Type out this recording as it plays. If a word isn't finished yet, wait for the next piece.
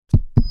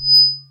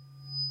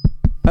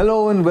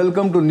Hello and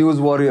welcome to News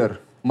Warrior,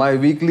 my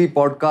weekly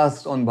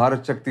podcast on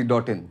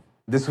BharatShakti.in.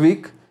 This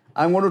week,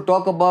 I'm going to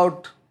talk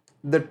about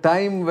the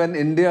time when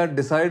India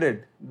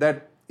decided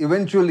that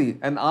eventually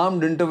an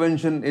armed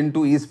intervention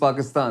into East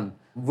Pakistan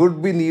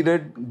would be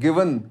needed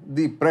given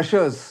the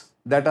pressures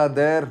that are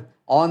there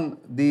on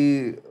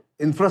the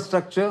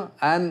infrastructure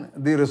and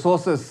the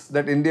resources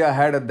that India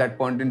had at that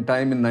point in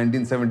time in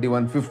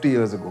 1971, 50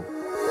 years ago.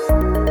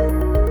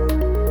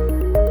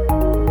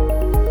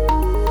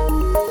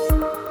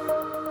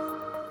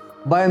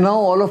 By now,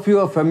 all of you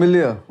are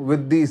familiar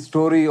with the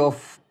story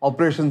of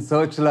Operation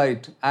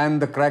Searchlight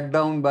and the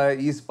crackdown by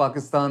East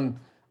Pakistan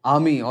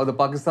Army or the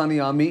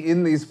Pakistani Army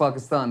in East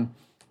Pakistan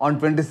on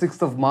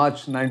 26th of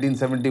March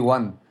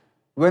 1971.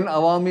 When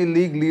Awami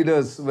League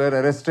leaders were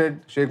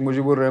arrested, Sheikh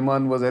Mujibur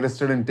Rahman was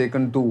arrested and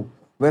taken to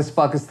West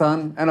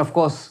Pakistan, and of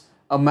course,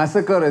 a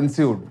massacre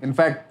ensued. In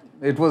fact,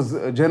 it was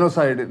a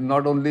genocide,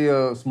 not only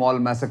a small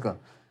massacre.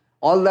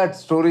 All that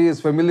story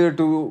is familiar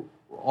to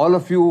all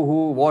of you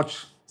who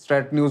watch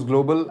Strat News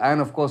Global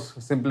and of course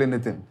Simply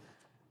Nitin.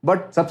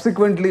 But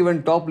subsequently,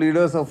 when top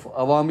leaders of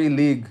Awami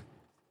League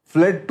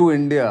fled to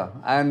India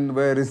and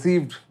were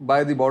received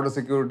by the Border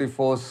Security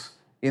Force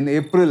in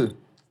April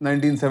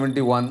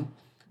 1971,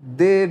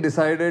 they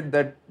decided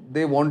that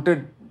they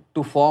wanted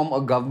to form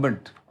a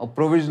government, a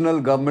provisional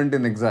government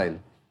in exile.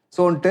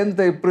 So on 10th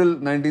April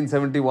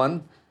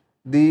 1971,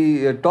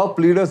 the top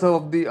leaders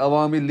of the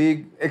Awami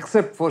League,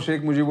 except for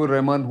Sheikh Mujibur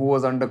Rahman, who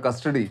was under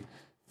custody,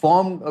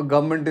 formed a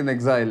government in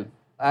exile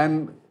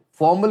and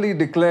formally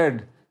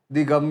declared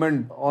the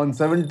government on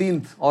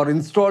 17th or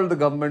installed the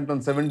government on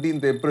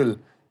 17th April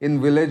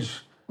in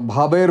village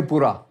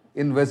Bhaberpura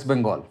in West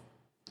Bengal.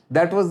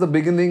 That was the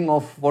beginning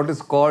of what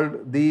is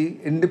called the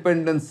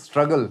independence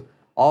struggle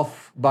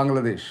of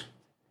Bangladesh.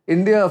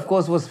 India, of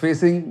course, was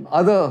facing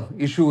other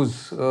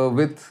issues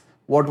with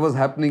what was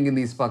happening in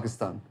East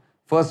Pakistan.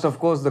 First, of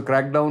course, the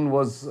crackdown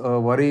was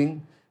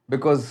worrying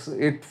because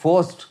it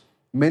forced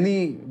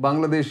many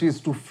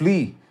Bangladeshis to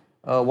flee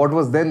what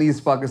was then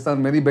East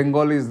Pakistan, many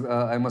Bengalis,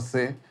 I must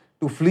say,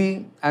 to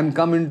flee and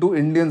come into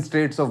Indian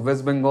states of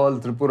West Bengal,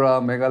 Tripura,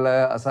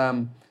 Meghalaya,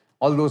 Assam,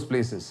 all those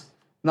places.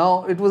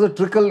 Now, it was a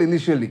trickle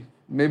initially.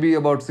 Maybe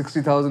about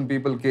 60,000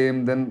 people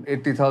came, then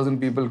 80,000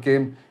 people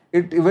came.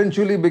 It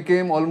eventually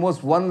became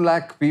almost 1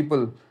 lakh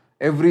people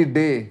every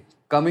day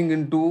coming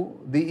into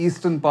the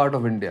eastern part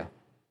of India.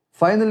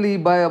 Finally,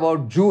 by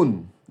about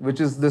June, which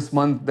is this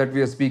month that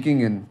we are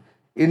speaking in,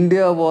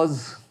 India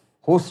was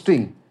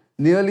hosting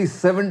nearly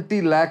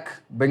 70 lakh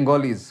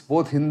Bengalis,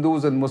 both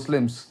Hindus and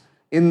Muslims,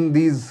 in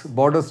these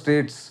border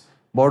states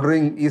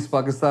bordering East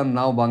Pakistan,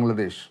 now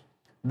Bangladesh.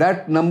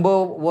 That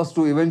number was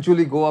to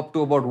eventually go up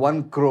to about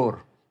 1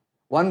 crore.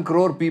 1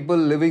 crore people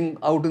living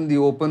out in the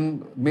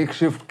open,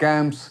 makeshift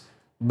camps,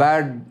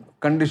 bad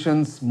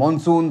conditions,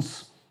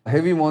 monsoons,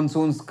 heavy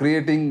monsoons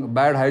creating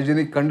bad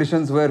hygienic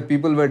conditions where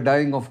people were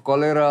dying of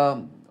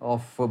cholera,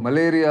 of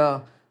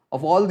malaria,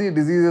 of all the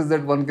diseases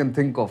that one can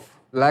think of,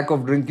 lack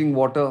of drinking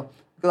water.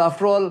 Because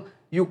after all,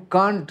 you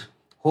can't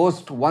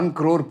host 1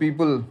 crore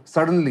people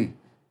suddenly.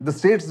 The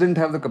states didn't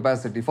have the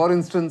capacity. For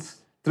instance,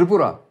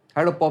 Tripura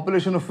had a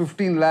population of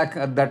 15 lakh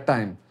at that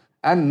time,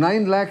 and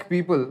 9 lakh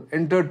people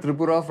entered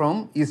Tripura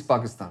from East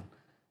Pakistan.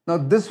 Now,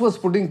 this was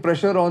putting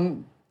pressure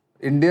on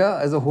India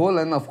as a whole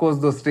and, of course,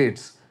 the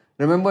states.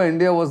 Remember,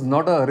 India was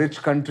not a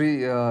rich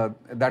country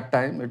at that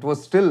time. It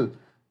was still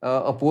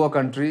a poor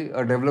country,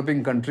 a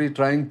developing country,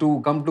 trying to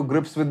come to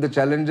grips with the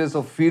challenges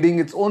of feeding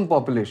its own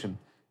population,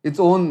 its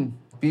own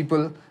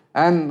people,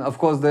 and of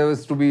course there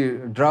was to be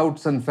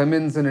droughts and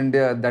famines in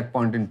India at that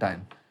point in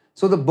time.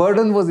 So the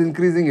burden was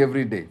increasing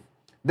every day.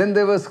 Then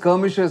there were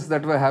skirmishes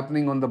that were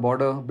happening on the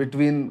border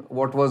between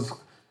what was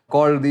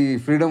called the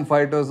freedom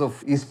fighters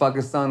of East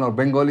Pakistan or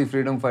Bengali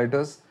freedom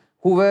fighters,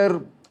 who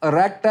were a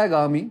ragtag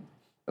army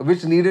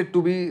which needed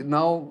to be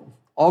now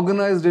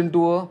organized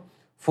into a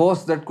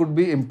force that could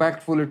be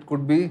impactful, it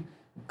could be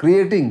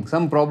creating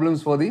some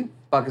problems for the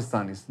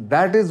Pakistanis.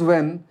 That is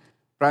when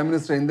Prime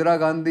Minister Indira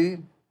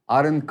Gandhi,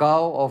 R.N.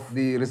 Kao of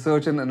the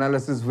Research and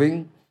Analysis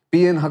Wing,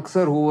 P.N.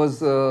 Haksar, who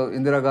was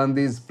Indira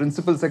Gandhi's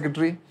principal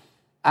secretary,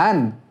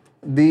 and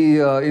the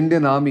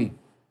Indian Army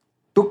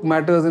took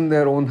matters in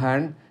their own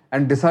hand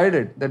and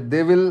decided that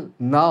they will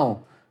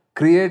now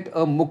create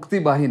a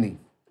Mukti Bahini.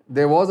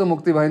 There was a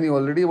Mukti Bahini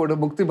already, but a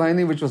Mukti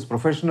Bahini which was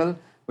professional,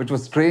 which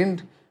was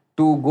trained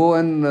to go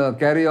and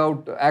carry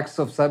out acts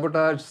of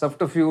sabotage,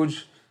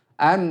 subterfuge,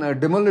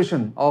 and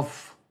demolition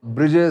of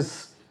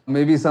bridges,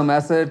 maybe some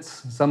assets,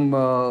 some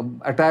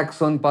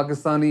attacks on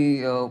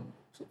Pakistani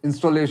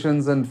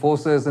installations and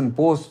forces and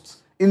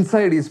posts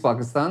inside East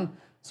Pakistan,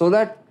 so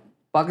that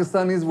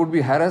Pakistanis would be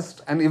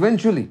harassed, and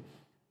eventually,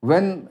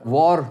 when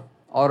war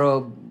or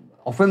a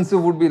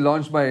offensive would be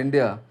launched by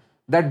India,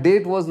 that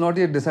date was not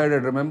yet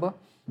decided, remember?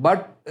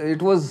 But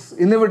it was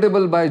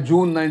inevitable by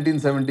June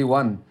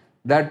 1971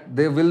 that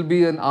there will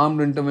be an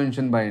armed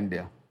intervention by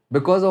India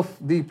because of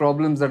the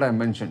problems that I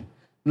mentioned.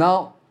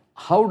 Now,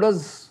 how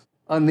does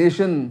a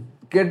nation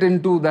get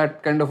into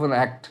that kind of an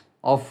act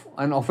of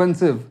an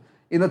offensive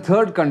in a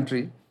third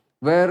country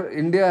where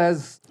India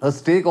has a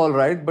stake, all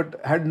right, but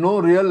had no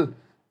real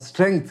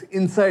strength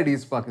inside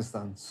East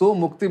Pakistan. So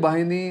Mukti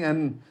Bahini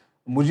and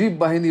Mujib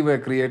Bahini were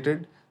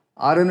created.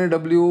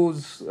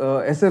 RNAW's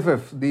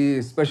SFF,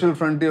 the Special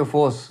Frontier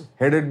Force,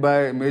 headed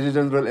by Major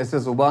General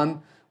S.S.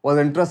 Uban, was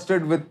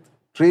entrusted with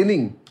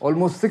training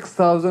almost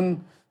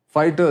 6,000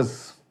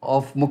 fighters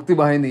of Mukti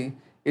Bahini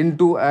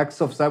into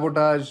acts of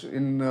sabotage,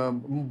 in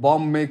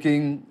bomb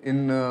making,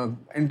 in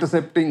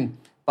intercepting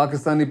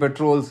Pakistani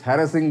patrols,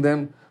 harassing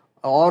them,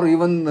 or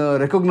even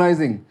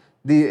recognizing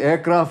the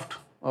aircraft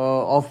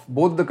of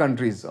both the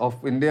countries, of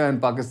India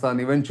and Pakistan,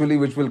 eventually,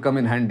 which will come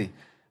in handy.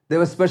 There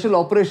were special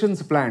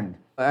operations planned,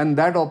 and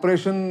that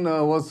operation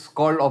was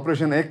called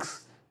Operation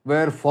X,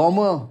 where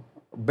former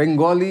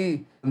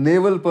Bengali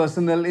naval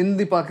personnel in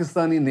the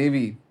Pakistani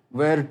Navy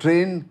were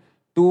trained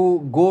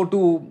to go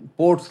to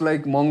ports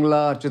like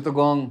Mongla,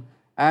 Chittagong,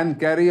 and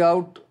carry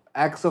out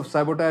acts of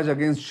sabotage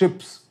against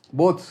ships,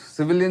 both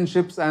civilian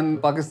ships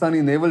and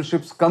Pakistani naval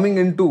ships coming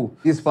into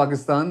East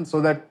Pakistan, so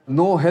that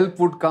no help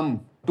would come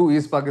to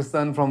East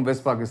Pakistan from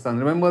West Pakistan.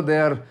 Remember, they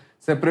are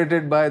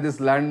separated by this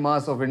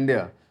landmass of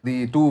India,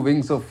 the two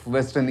wings of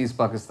West and East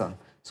Pakistan.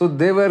 So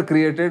they were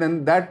created,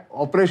 and that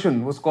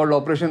operation was called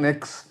Operation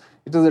X.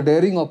 It was a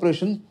daring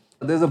operation.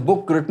 There's a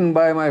book written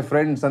by my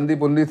friend Sandeep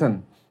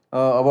Unnithan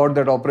about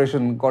that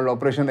operation called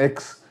Operation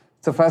X.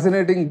 It's a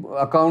fascinating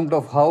account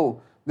of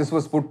how this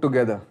was put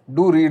together.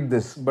 Do read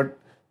this, but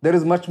there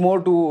is much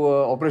more to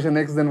Operation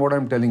X than what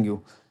I'm telling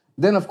you.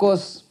 Then, of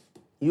course,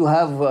 you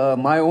have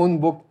my own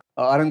book,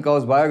 R.N.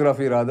 Kao's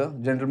biography, rather,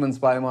 Gentleman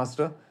Spy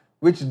Master,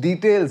 which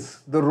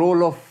details the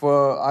role of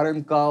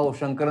R.N. Kao,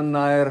 Shankaran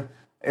Nair,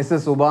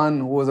 S.S. Uban,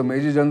 who was a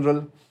Major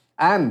General,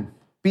 and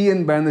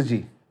P.N.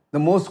 Banerjee, the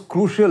most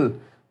crucial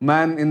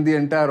man in the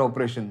entire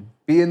operation.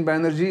 P.N.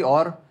 Banerjee,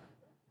 or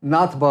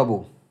Nath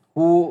Babu,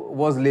 who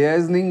was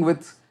liaisoning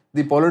with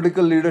the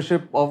political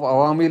leadership of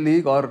Awami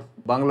League, or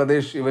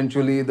Bangladesh,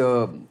 eventually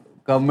the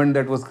government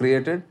that was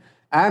created,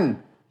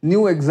 and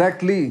knew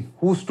exactly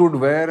who stood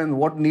where and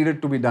what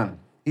needed to be done.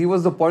 He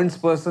was the points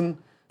person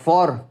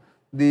for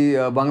the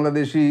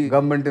Bangladeshi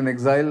government in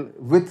exile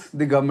with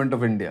the government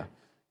of India.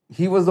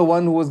 He was the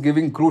one who was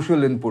giving crucial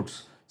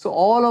inputs. So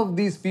all of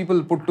these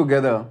people put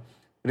together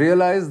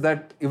realized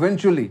that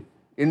eventually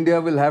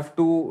India will have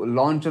to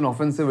launch an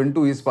offensive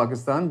into East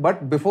Pakistan.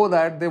 But before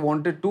that, they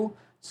wanted to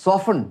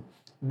soften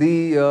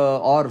the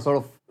or sort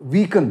of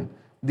weaken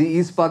the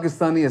East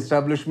Pakistani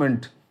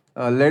establishment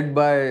led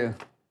by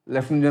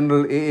Lieutenant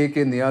General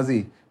A.A.K.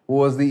 Niazi, who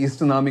was the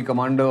Eastern Army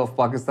commander of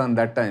Pakistan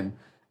that time.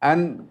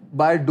 And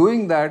by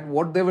doing that,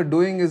 what they were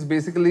doing is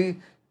basically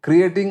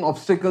creating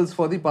obstacles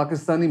for the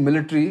Pakistani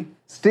military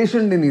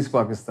stationed in East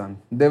Pakistan.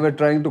 They were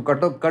trying to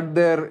cut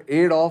their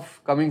aid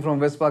off coming from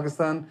West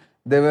Pakistan.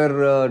 They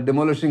were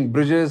demolishing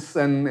bridges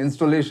and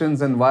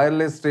installations and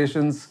wireless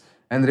stations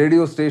and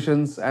radio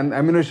stations and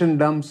ammunition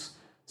dumps.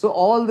 So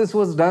all this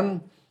was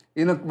done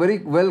in a very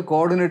well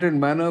coordinated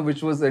manner,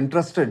 which was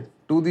entrusted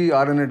to the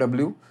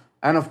RNAW.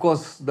 And of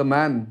course, the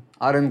man,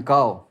 R.N.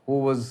 Kao, who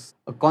was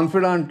a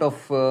confidant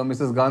of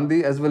Mrs.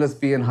 Gandhi as well as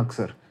P.N.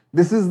 Huxer.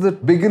 This is the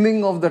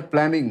beginning of that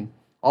planning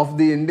of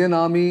the Indian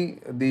Army,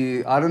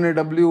 the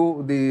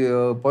RNAW,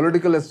 the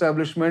political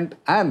establishment,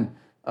 and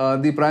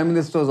the Prime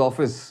Minister's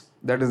office,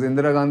 that is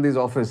Indira Gandhi's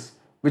office,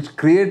 which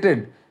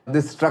created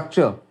this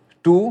structure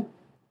to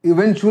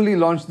eventually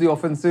launch the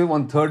offensive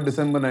on 3rd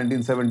December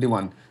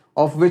 1971,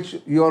 of which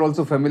you are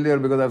also familiar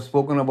because I've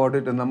spoken about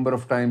it a number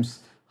of times,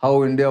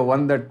 how India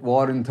won that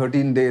war in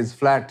 13 days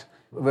flat,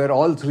 where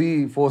all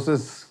three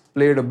forces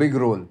played a big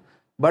role.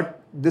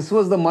 But this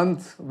was the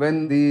month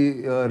when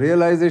the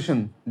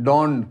realization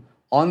dawned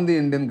on the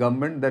Indian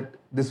government that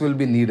this will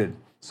be needed.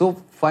 So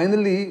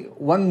finally,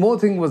 one more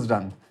thing was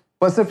done.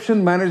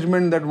 Perception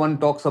management that one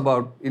talks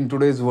about in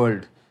today's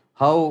world,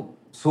 how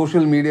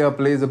social media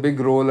plays a big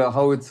role,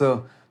 how it's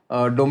a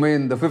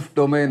domain, the fifth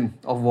domain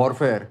of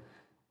warfare,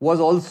 was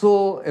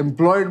also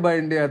employed by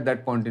India at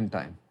that point in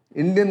time.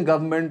 Indian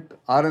government,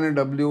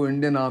 RNAW,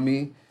 Indian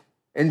Army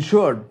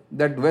ensured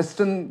that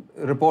Western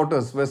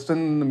reporters,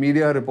 Western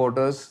media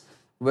reporters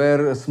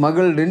were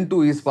smuggled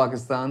into East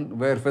Pakistan,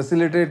 were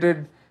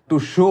facilitated to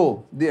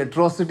show the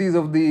atrocities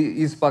of the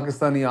East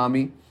Pakistani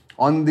army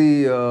on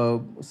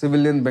the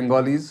civilian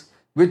Bengalis,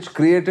 which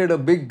created a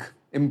big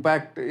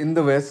impact in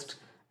the West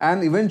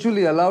and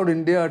eventually allowed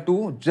India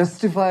to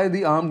justify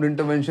the armed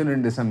intervention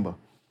in December.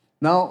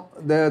 Now,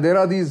 there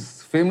are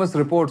these famous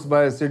reports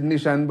by Sidney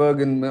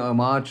Schanberg in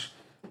March.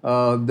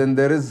 Then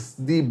there is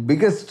the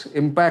biggest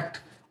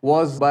impact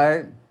was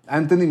by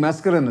Anthony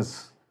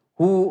Mascarenhas,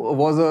 who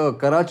was a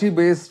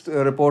Karachi-based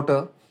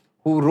reporter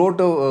who wrote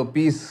a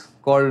piece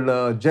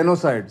called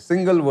Genocide,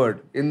 single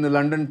word, in the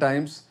London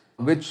Times,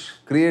 which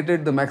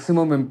created the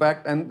maximum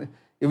impact and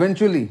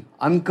eventually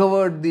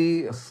uncovered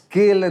the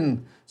scale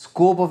and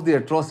scope of the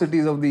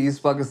atrocities of the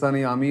East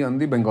Pakistani army on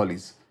the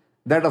Bengalis.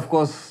 That, of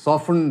course,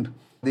 softened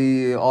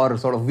or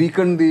sort of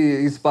weakened the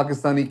East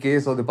Pakistani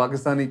case or the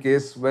Pakistani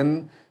case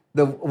when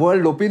the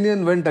world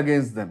opinion went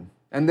against them.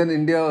 And then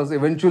India was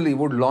eventually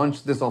would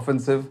launch this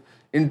offensive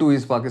into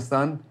East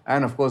Pakistan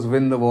and of course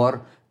win the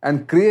war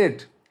and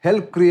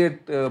help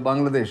create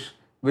Bangladesh,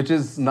 which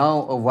is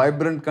now a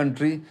vibrant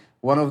country,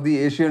 one of the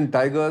Asian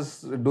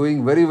tigers,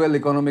 doing very well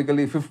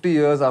economically 50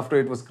 years after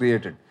it was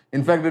created.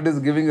 In fact, it is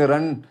giving a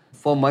run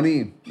for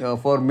money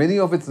for many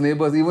of its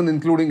neighbors, even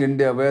including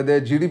India, where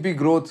their GDP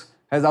growth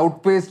has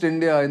outpaced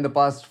India in the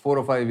past 4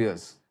 or 5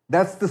 years.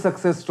 That's the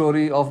success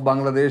story of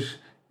Bangladesh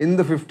in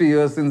the 50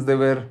 years since they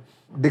were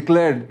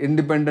declared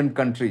independent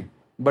country.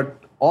 But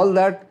all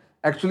that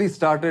actually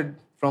started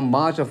from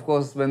March, of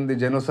course, when the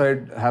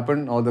genocide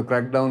happened or the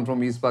crackdown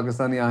from East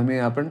Pakistani Army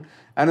happened.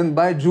 And then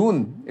by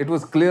June, it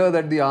was clear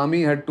that the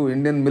army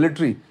Indian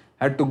military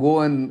had to go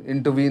and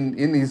intervene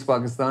in East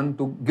Pakistan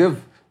to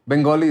give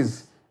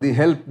Bengalis the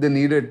help they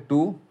needed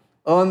to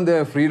earn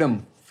their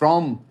freedom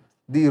from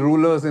the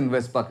rulers in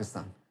West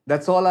Pakistan.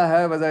 That's all I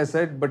have, as I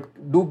said,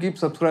 but do keep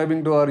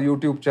subscribing to our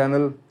YouTube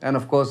channel. And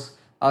of course,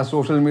 our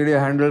social media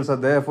handles are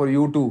there for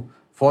you to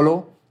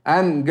follow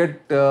and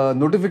get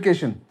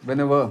notification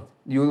whenever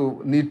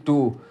you need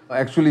to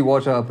actually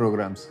watch our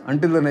programs.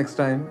 Until the next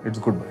time, it's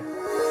goodbye.